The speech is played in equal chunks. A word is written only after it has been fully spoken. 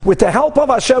With the help of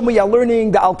Hashem, we are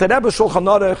learning the Alter Rebbe Shulchan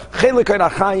Aruch, Chelik Ein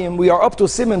HaChaim. We are up to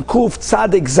Siman Kuf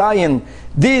Tzadik Zayin,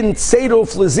 Din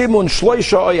Tzeiruf Lezimun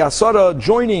Shlosheh or Asarah,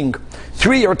 joining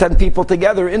 3 or 10 people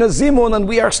together in a Zimun, and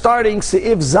we are starting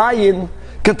Seif Zayin,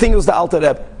 continues the Alter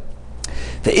Rebbe.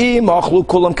 If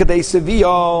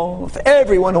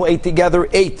everyone who ate together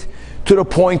ate to the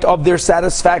point of their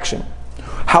satisfaction.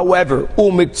 However,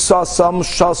 from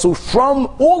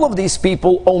all of these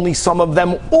people, only some of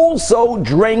them also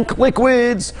drank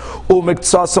liquids.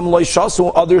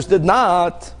 Others did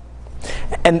not.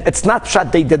 And it's not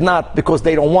that they did not because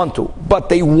they don't want to, but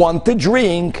they want to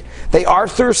drink. They are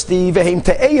thirsty. Says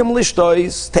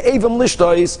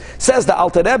the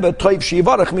Alter Rebbe,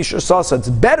 it's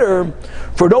better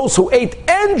for those who ate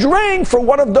and drank for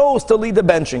one of those to lead the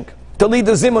benching, to lead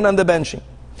the zimun and the benching.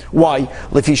 Why?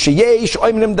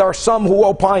 There are some who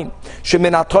opine that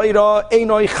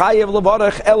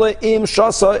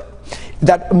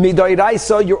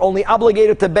midoiraisa you're only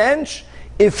obligated to bench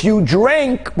if you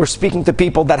drank. We're speaking to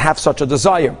people that have such a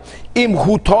desire.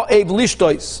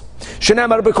 Because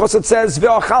it says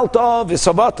ve'achalta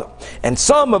v'savata, and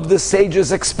some of the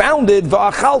sages expounded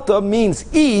ve'achalta means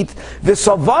eat,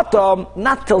 v'savata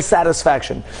not till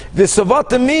satisfaction.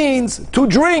 V'savata means to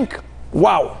drink.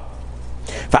 Wow.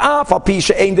 Even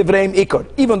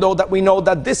though that we know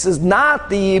that this is not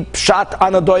the pshat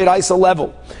on a doiraisa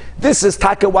level, this is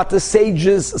taka what the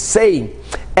sages say,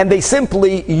 and they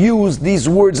simply use these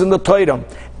words in the Torah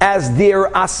as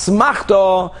their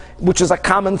asmachta, which is a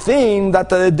common thing that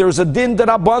there's a din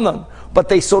derabanan, but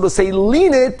they so to say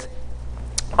lean it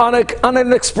on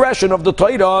an expression of the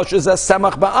Torah, which is a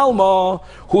semach ba'alma,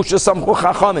 hu shesamchu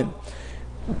chachamim,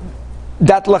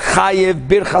 that lechayev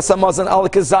birchas hamazon al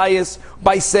kazayis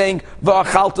by saying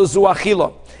va'achalta zu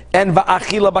achila and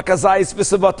va'achila bakazayis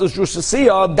v'savata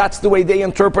jushasiya. That's the way they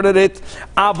interpreted it.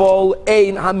 Avol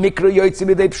ein hamikra yoytzi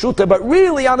b'dei pshuta. But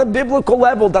really, on a biblical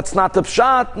level, that's not the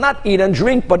pshat. Not eat and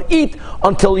drink, but eat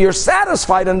until you're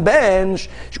satisfied and bench,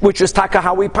 which is taka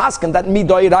how we paskin. That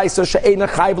midoiraisa she'ena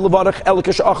chayv levarach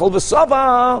elkesh achal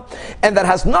v'sava, and that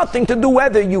has nothing to do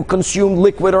whether you consume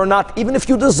liquid or not, even if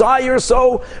you desire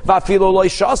so. Va'afilo lo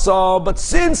shasa. But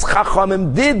since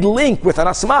Chachamim did link with an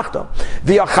asmachta,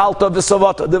 v'achalta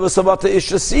v'savata, the v'savata is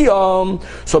shasiyam,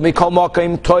 so mikol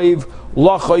makim toiv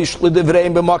lachoish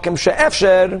l'divreim b'makim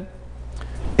she'efsher,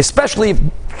 especially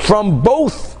from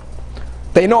both,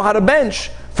 they know how to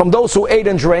bench, from those who ate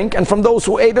and drank, and from those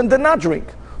who ate and did not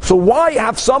drink. So why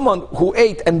have someone who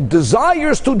ate and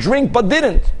desires to drink but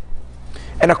didn't?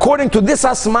 And according to this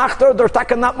asmachta, they're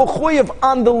taken not mechuyev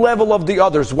on the level of the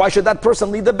others. Why should that person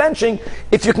lead the benching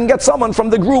if you can get someone from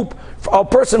the group, a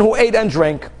person who ate and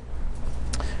drank?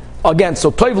 Again, so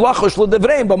toiv lachosh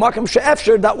l'devreim b'makim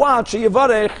she'efsher, that one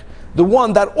she'yivarech, the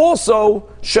one that also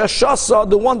she'shasa,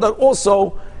 the one that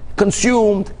also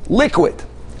consumed liquid.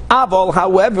 Aval,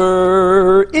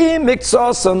 however, im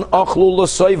miksasan achlu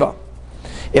l'soiva.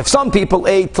 If some people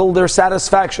ate till their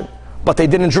satisfaction, but they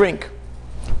didn't drink,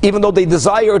 even though they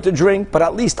desire to drink, but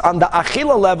at least on the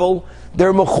achila level,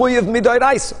 they're mechuyev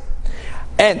midoiraisa.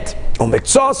 And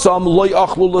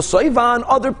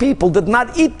other people did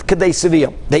not eat kadei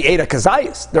seviyah. They ate a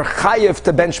kazayis. They're chayev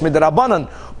to bench midrabanan,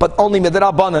 but only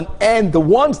midrabanan. And the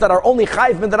ones that are only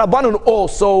chayev midrabanan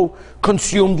also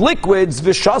consumed liquids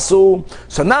vishasu.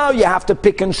 So now you have to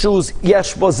pick and choose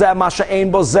yesh bozeh masha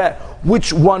ein bozeh.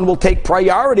 Which one will take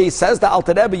priority? Says the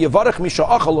Alter Rebbe, Yevarech misha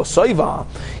achal l'soiva.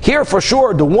 Here for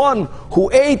sure, the one who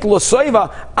ate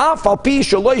l'soiva, af al pi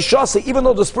shaloi shasi, even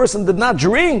though this person did not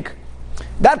drink,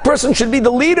 that person should be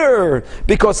the leader,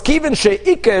 because kivin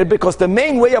she'ikir, because the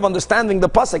main way of understanding the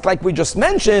pasuk, like we just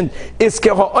mentioned, is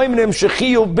keho'oimnim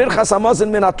shechiyuv birchas hamazon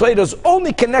min ha'torah, is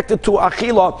only connected to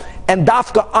achila and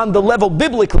dafka on the level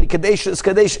biblically kadei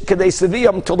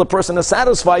seviyam until the person is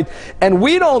satisfied, and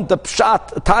we don't the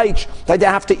pshat taich that you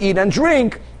have to eat and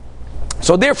drink.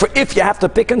 So therefore, if you have to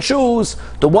pick and choose,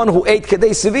 the one who ate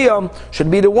kadei seviyam should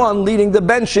be the one leading the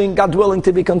benching. God willing,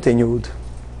 to be continued.